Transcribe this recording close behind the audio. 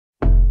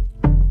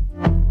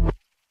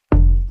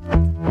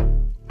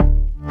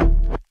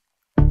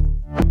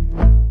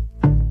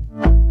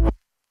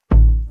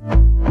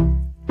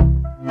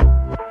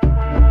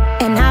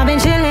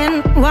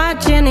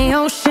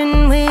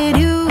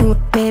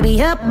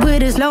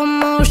with a slow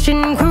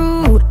motion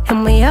crew,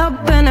 and we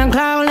up in our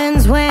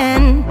clouds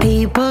when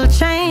people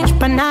change,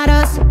 but not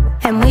us.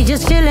 And we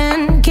just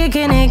chillin',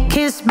 kicking it,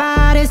 kissed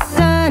by the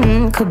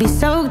sun. Could be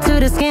soaked to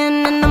the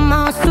skin in the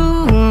mall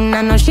soon.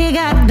 I know she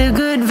got the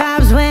good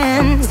vibes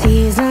when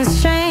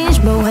seasons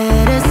change, but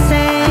we're the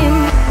same.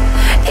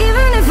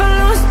 Even if I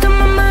lost all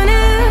my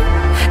money,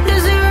 the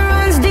zero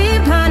runs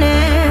deep,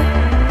 honey.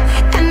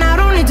 And I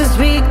don't need to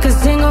speak a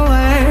single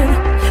word,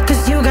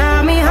 'cause you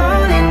got me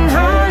holding,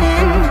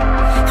 holding.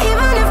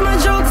 Even if my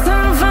jokes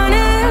aren't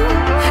funny,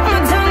 my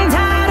tongue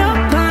tied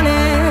up on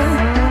it.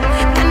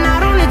 And I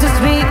don't need to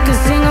speak a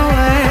single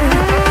word,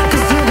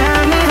 'cause you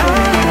got me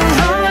holding,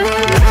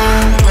 holding.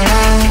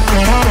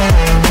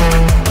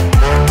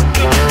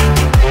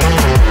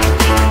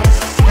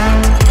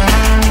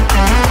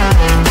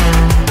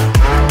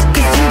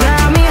 'Cause you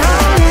got me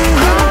holding,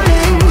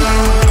 holding.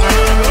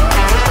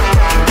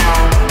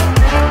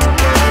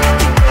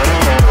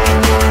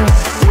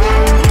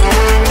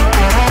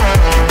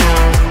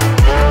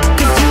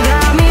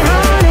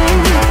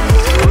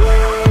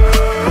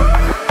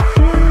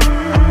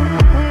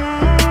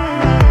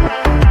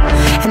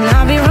 And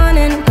I'll be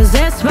running,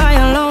 possessed by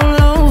a low,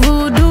 low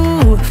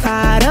voodoo.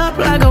 Fired up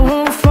like a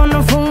wolf on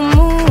the full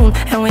moon.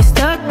 And we're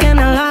stuck in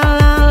a la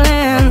la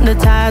land. The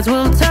tides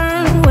will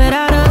turn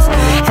without us.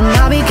 And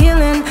I'll be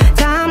killing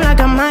time like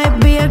I might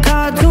be a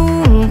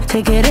cartoon.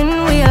 Take it in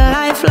real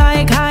life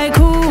like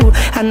haiku.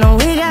 I know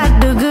we got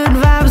the good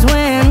vibes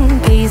when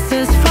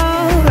pieces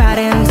fall right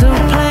into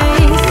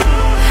place.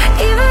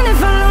 Even if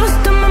I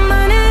lost all my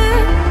money,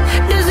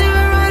 the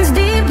zero runs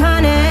deep,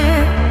 honey.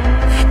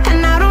 And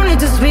I don't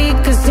need to speak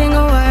a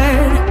single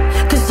word,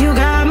 'cause you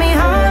got me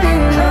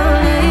holding,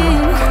 holding.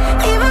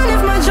 Even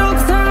if my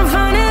jokes aren't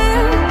funny,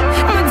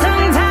 my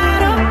tongue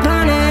tied up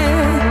on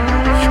it.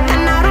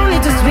 And I don't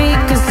need to speak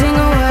a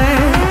single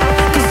word,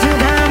 'cause you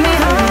got me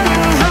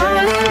holding,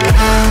 holding.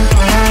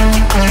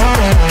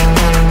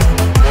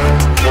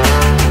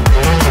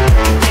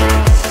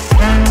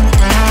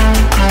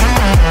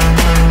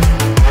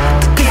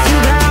 'Cause you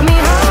got me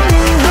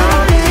holding,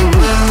 holding.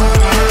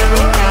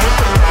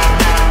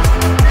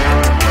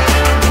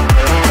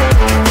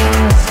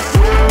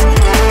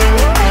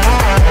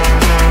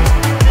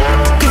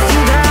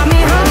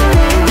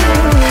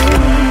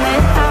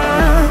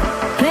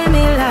 Play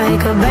me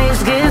like a bass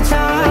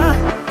guitar,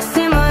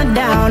 simmer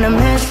down and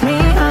mash me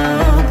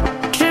up,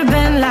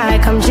 tripping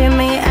like I'm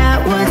Jimmy at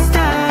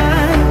Woodstock.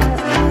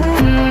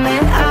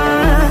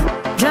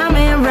 Drive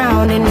me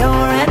around in your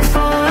red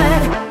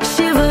Ford,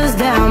 shivers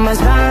down my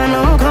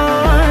spinal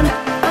cord.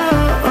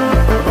 Oh,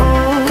 oh, oh,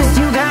 oh. 'Cause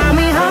you got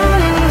me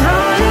holding,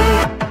 holding.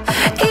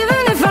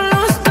 Even if I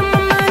lost all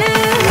my money,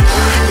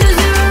 the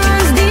zero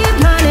runs deep,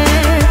 honey.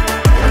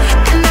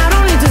 And I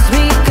don't need to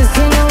speak a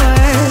single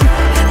word,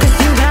 'cause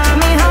you got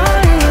me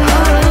holding,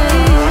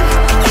 holding.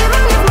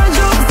 Even if my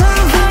jokes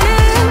aren't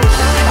funny,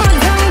 my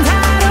tongue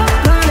tied up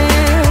on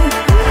it.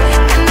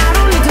 And I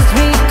don't need to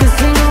speak a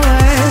single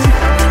word,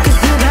 'cause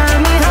you got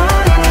me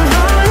holding,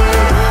 holding.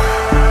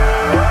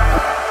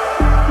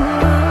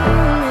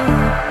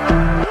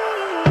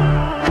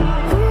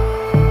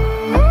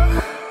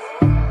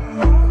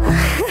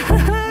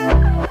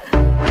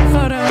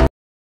 Hold on.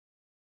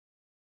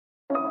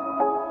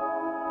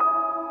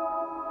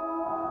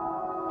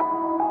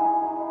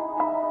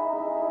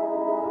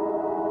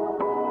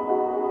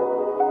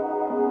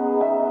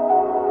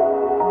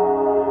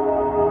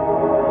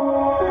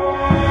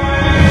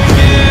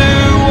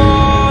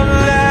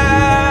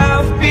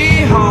 Left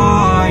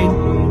behind,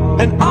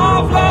 and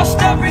I've lost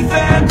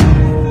everything,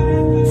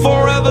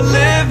 forever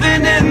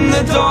living in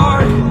the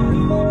dark.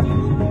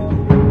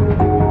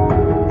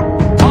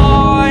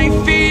 I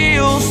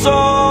feel so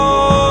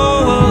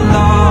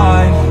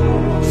alive,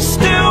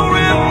 still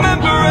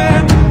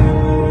remembering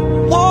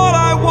what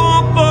I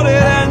want, but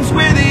it ends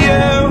with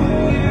you.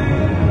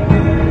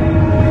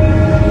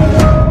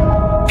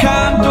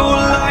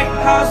 Candlelight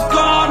has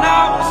gone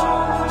out,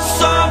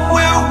 some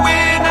will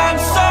win and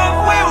some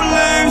will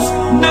lose.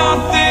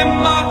 Nothing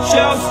much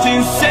else to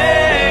say.